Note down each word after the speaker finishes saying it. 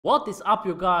What is up,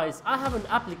 you guys? I have an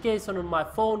application on my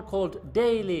phone called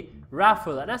Daily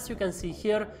Raffle, and as you can see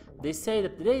here, they say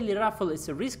that the Daily Raffle is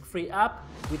a risk-free app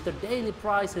with the daily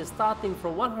prizes starting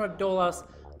from $100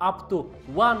 up to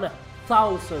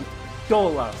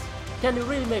 $1,000. Can you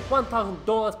really make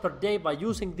 $1,000 per day by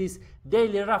using this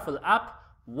Daily Raffle app?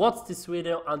 Watch this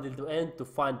video until the end to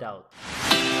find out.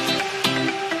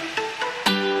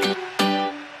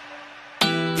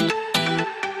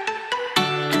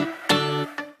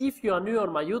 If you are new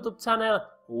on my YouTube channel,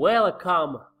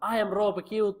 welcome! I am Roope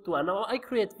Kiuttu and I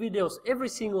create videos every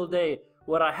single day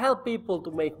where I help people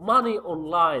to make money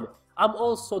online. I'm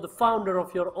also the founder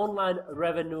of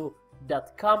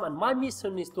YourOnlineRevenue.com, and my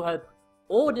mission is to help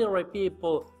ordinary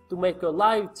people to make a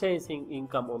life-changing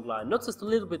income online. Not just a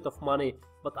little bit of money,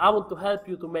 but I want to help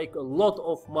you to make a lot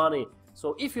of money.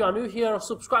 So if you are new here,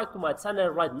 subscribe to my channel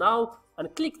right now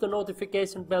and click the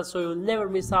notification bell so you'll never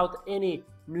miss out any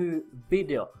new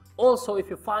video. Also, if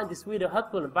you find this video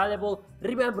helpful and valuable,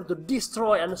 remember to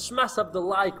destroy and smash up the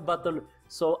like button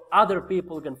so other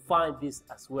people can find this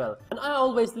as well. And I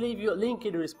always leave you a link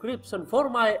in the description for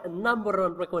my number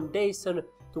one recommendation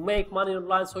to make money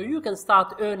online, so you can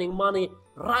start earning money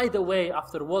right away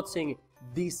after watching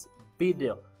this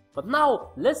video. But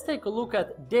now let's take a look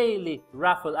at Daily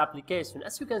Raffle application.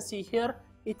 As you can see here,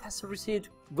 it has received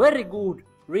very good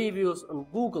reviews on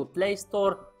Google Play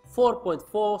Store,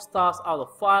 4.4 stars out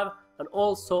of 5, and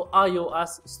also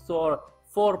iOS Store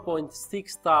 4.6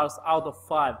 stars out of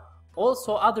 5.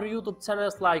 Also other YouTube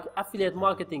channels like Affiliate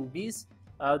Marketing Biz,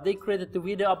 they created a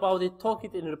video about it, talk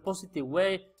it in a positive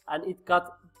way, and it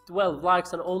got 12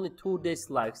 likes and only 2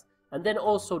 dislikes. And then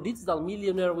also Digital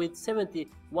Millionaire with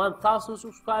 71,000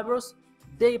 subscribers,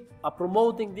 they are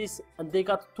promoting this and they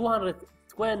got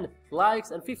 220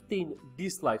 likes and 15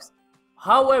 dislikes.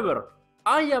 However,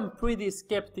 I am pretty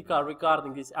skeptical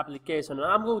regarding this application, and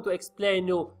I'm going to explain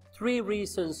you 3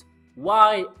 reasons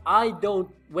why I don't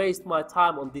waste my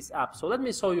time on this app. So let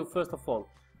me show you first of all.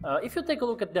 If you take a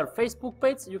look at their Facebook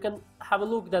page, you can have a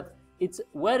look that it's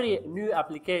very new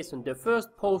application. The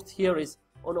first post here is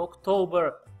on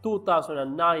October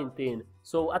 2019.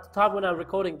 So at the time when I'm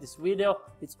recording this video,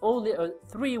 it's only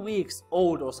 3 weeks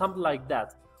old or something like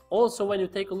that. Also, when you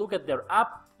take a look at their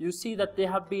app, you see that they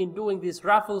have been doing these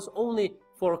raffles only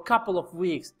for a couple of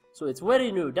weeks. So it's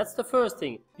very new. That's the first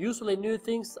thing. Usually new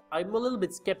things, I'm a little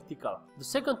bit skeptical. The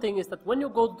second thing is that when you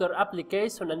go to their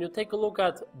application and you take a look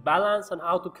at balance and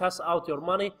how to cash out your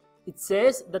money, it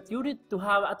says that you need to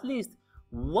have at least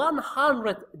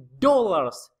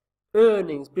 $100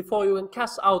 earnings before you can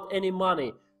cash out any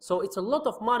money. So it's a lot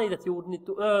of money that you would need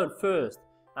to earn first.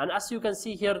 And as you can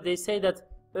see here, they say that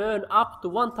earn up to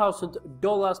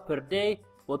 $1,000 per day.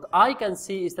 What I can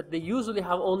see is that they usually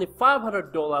have only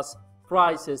 $500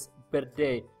 prizes per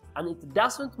day, and it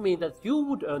doesn't mean that you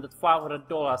would earn that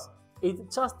 $500. It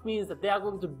just means that they are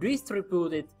going to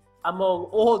distribute it among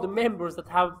all the members that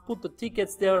have put the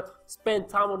tickets there, spent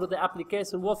time on the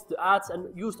application, watched the ads,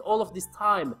 and used all of this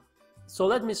time. So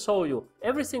let me show you.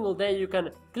 Every single day you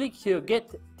can click here,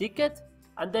 get ticket,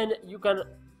 and then you can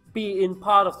be in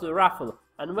part of the raffle.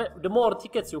 And the more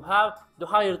tickets you have, the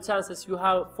higher chances you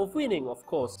have for winning, of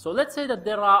course. So let's say that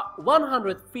there are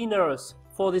 100 winners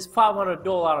for this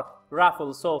 $500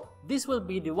 raffle. So this will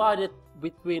be divided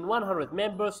between 100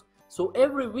 members. So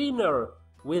every winner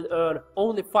will earn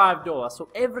only $5. So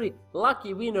every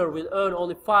lucky winner will earn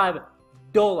only $5.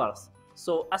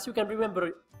 So as you can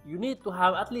remember, you need to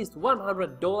have at least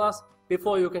 $100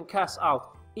 before you can cash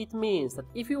out. It means that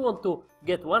if you want to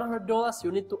get $100,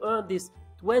 you need to earn this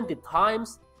 20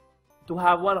 times to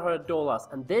have $100,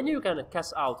 and then you can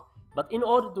cash out. But in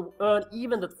order to earn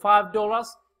even that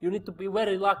 $5, you need to be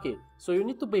very lucky. So you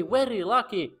need to be very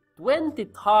lucky 20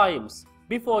 times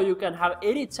before you can have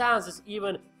any chances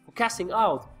even for cashing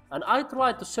out. And I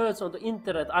tried to search on the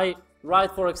internet. I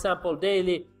write, for example,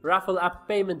 Daily Raffle App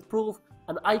payment proof,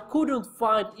 and I couldn't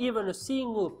find even a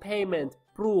single payment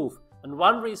proof. And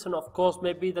one reason, of course,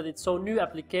 may be that it's so new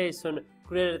application,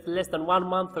 created less than 1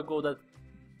 month ago, that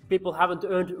people haven't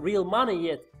earned real money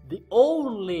yet. The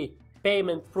only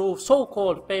payment proof,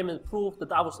 so-called payment proof,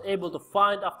 that I was able to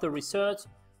find after research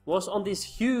was on this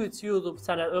huge YouTube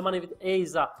channel, Earn Money with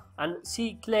Asa, and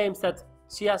she claims that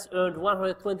she has earned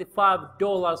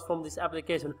 $125 from this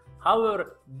application.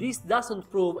 However, this doesn't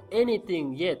prove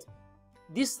anything yet.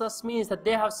 This just means that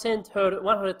they have sent her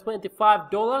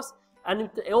 $125, and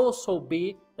it may also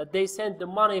be that they sent the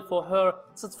money for her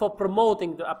just for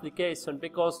promoting the application,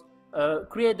 because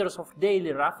creators of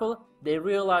Daily Raffle, they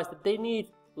realize that they need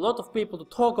a lot of people to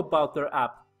talk about their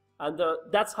app, and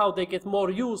that's how they get more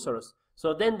users.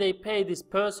 So then they pay this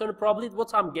person, probably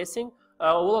what I'm guessing,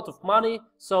 a lot of money,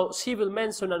 so she will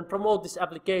mention and promote this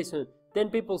application. Then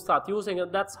people start using it,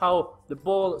 and that's how the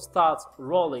ball starts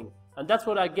rolling. And that's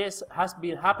what I guess has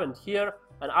been happened here.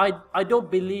 And I don't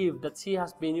believe that she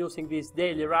has been using these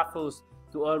daily raffles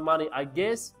to earn money. I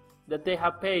guess that they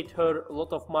have paid her a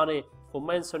lot of money for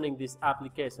mentioning this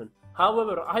application.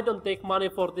 However, I don't take money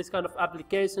for this kind of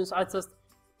applications. I just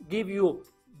give you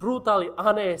brutally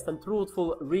honest and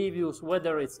truthful reviews,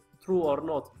 whether it's true or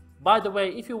not. By the way,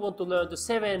 if you want to learn the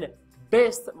 7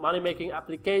 best money-making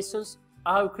applications,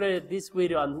 I have created this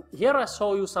video, and here I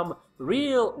show you some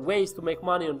real ways to make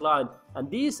money online. And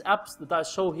these apps that I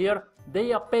show here,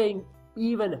 they are paying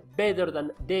even better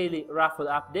than Daily Raffle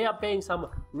App. They are paying some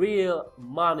real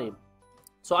money.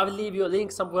 So I will leave you a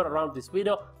link somewhere around this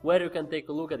video where you can take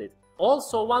a look at it.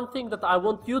 Also, one thing that I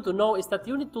want you to know is that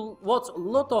you need to watch a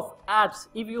lot of ads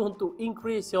if you want to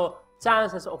increase your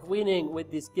chances of winning with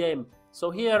this game.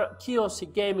 So here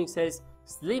Kiyoshi Gaming says,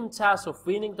 slim chance of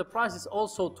winning. The price is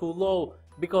also too low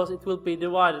because it will be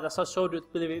divided. As I showed you, it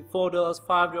will be $4,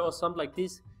 $5, something like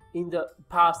this in the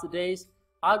past days.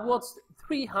 I watched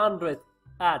 300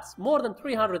 ads, more than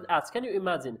 300 ads. Can you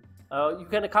imagine? You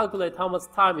can calculate how much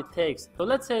time it takes. So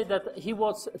let's say that he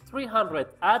watched 300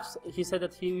 ads. He said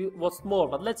that he watched more,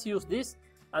 but let's use this.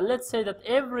 And let's say that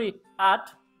every ad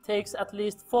takes at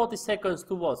least 40 seconds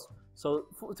to watch. So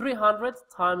 300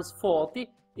 times 40,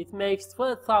 it makes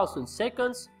 12,000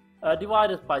 seconds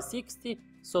divided by 60.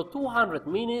 So 200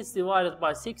 minutes divided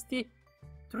by 60,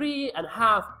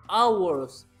 3.5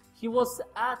 hours. He watched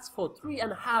ads for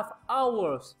 3.5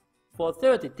 hours for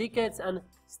 30 tickets and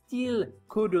still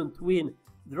couldn't win.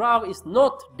 Draw is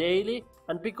not daily,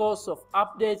 and because of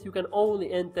updates you can only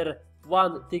enter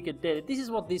 1 ticket daily. This is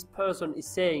what this person is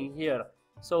saying here.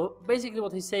 So basically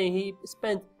what he's saying, he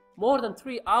spent more than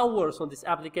 3 hours on this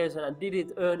application and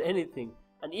didn't earn anything.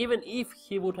 And even if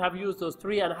he would have used those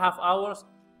 3.5 hours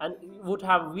and would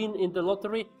have win in the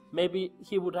lottery, maybe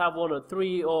he would have won a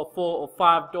 $3 or $4 or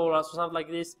 $5 or something like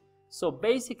this. So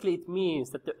basically it means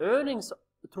that the earnings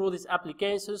through these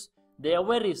applications, they are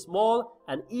very small,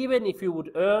 and even if you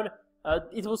would earn,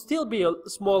 it would still be a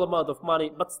small amount of money.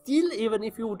 But still, even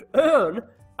if you would earn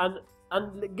and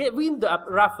win the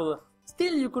raffle,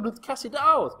 still you couldn't cash it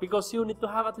out because you need to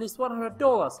have at least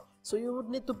 $100. So you would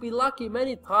need to be lucky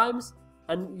many times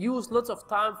and use lots of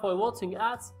time for watching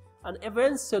ads, and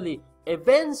eventually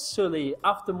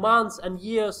after months and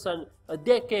years and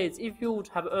decades, if you would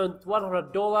have earned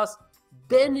 $100,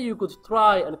 then you could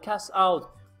try and cash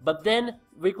out. But then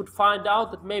we could find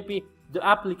out that maybe the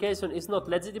application is not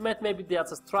legitimate, maybe they are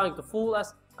just trying to fool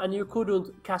us, and you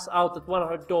couldn't cash out at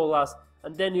 $100,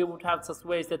 and then you would have just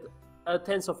wasted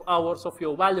tens of hours of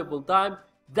your valuable time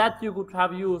that you could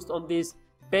have used on these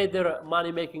better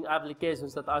money-making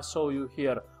applications that I show you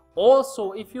here.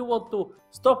 Also, if you want to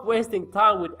stop wasting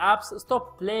time with apps,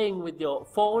 stop playing with your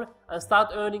phone and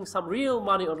start earning some real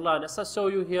money online. As I show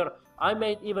you here, I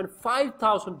made even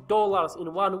 $5,000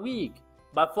 in 1 week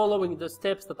by following the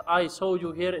steps that I show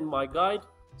you here in my guide.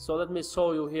 So let me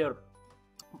show you here.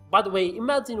 By the way,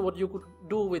 imagine what you could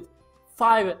do with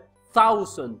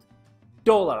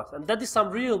 $5,000, and that is some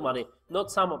real money,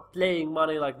 not some playing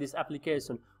money like this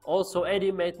application. Also,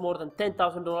 Eddie made more than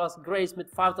 $10,000, Grace made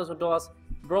 $5,000,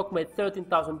 Brock made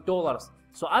 $13,000.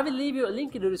 So I will leave you a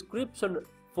link in the description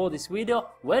for this video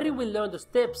where you will learn the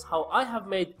steps how I have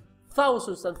made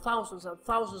thousands and thousands and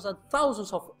thousands and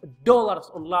thousands of dollars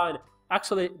online.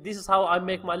 Actually, this is how I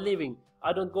make my living.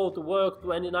 I don't go to work,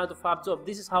 to any 9-to-5 job.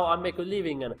 This is how I make a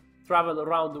living and travel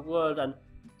around the world and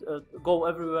go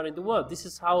everywhere in the world. This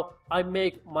is how I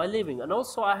make my living. And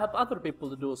also I help other people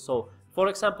to do so. For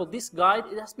example, this guide,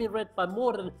 it has been read by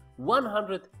more than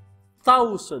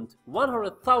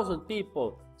 100,000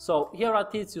 people. So here I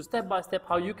teach you step by step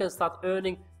how you can start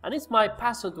earning, and it's my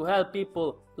passion to help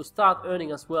people to start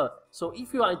earning as well. So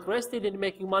if you are interested in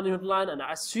making money online, and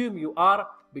I assume you are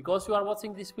because you are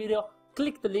watching this video,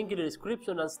 click the link in the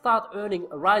description and start earning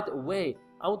right away.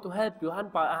 I want to help you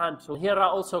hand by hand. So here are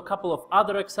also a couple of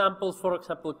other examples. For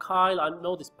example, Kyle, I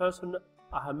know this person.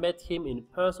 I have met him in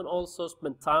person also,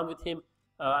 spent time with him.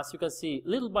 As you can see,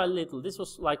 little by little, this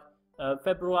was like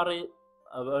February,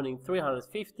 earning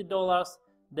 $350,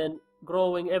 then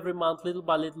growing every month, little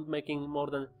by little, making more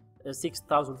than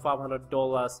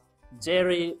 $6,500.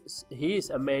 Jerry, he is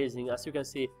amazing. As you can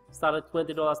see, started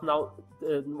 $20, now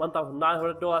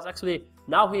 $1,900. Actually,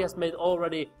 now he has made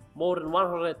already more than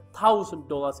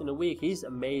 $100,000 in a week. He's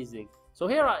amazing. So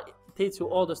here I teach you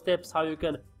all the steps how you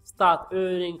can start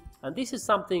earning, and this is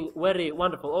something very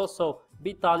wonderful. Also,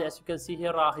 Vitaly, as you can see,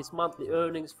 here are his monthly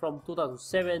earnings from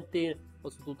 2017,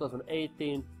 also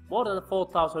 2018, more than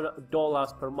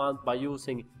 $4,000 per month by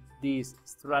using these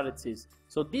strategies.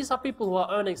 So these are people who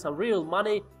are earning some real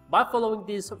money by following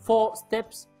these 4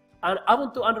 steps. And I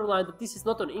want to underline that this is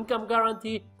not an income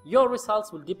guarantee. Your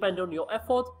results will depend on your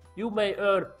effort. You may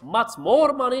earn much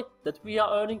more money that we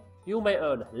are earning. You may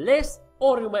earn less,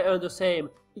 or you may earn the same.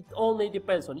 It only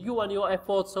depends on you and your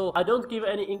effort. So I don't give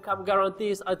any income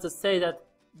guarantees. I just say that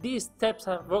these steps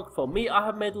have worked for me. I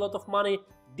have made a lot of money.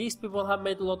 These people have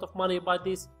made a lot of money by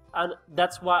this. And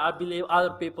that's why I believe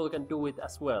other people can do it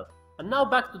as well. And now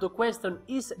back to the question,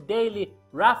 is Daily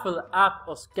Raffle App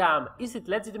a scam? Is it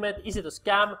legitimate? Is it a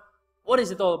scam? What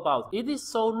is it all about? It is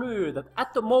so new that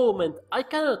at the moment I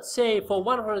cannot say for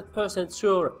 100%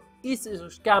 sure is it a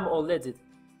scam or legit.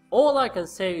 All I can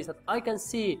say is that I can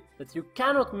see that you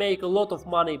cannot make a lot of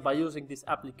money by using this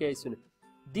application.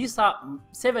 These are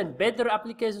 7 better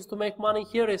applications to make money.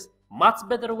 Here is much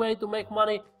better way to make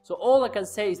money. So all I can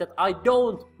say is that I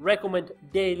don't recommend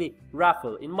Daily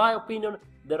Raffle. In my opinion,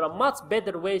 there are much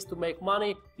better ways to make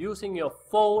money using your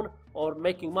phone or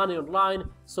making money online.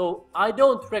 So I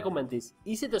don't recommend this.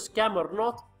 Is it a scam or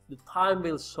not? The time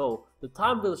will show. The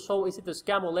time will show is it a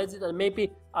scam or legit, and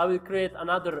maybe I will create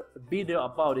another video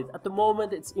about it. At the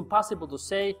moment it's impossible to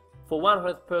say for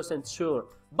 100% sure.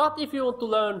 But if you want to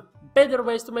learn better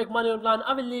ways to make money online,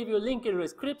 I will leave you a link in the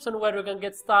description where you can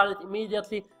get started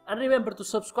immediately. And remember to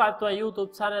subscribe to my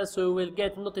YouTube channel so you will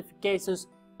get notifications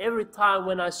every time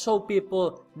when I show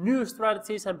people new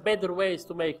strategies and better ways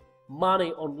to make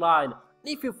money online.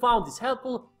 If you found this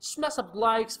helpful, smash up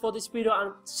likes for this video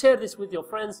and share this with your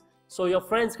friends so your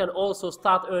friends can also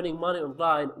start earning money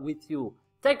online with you.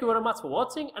 Thank you very much for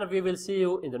watching, and we will see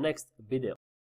you in the next video.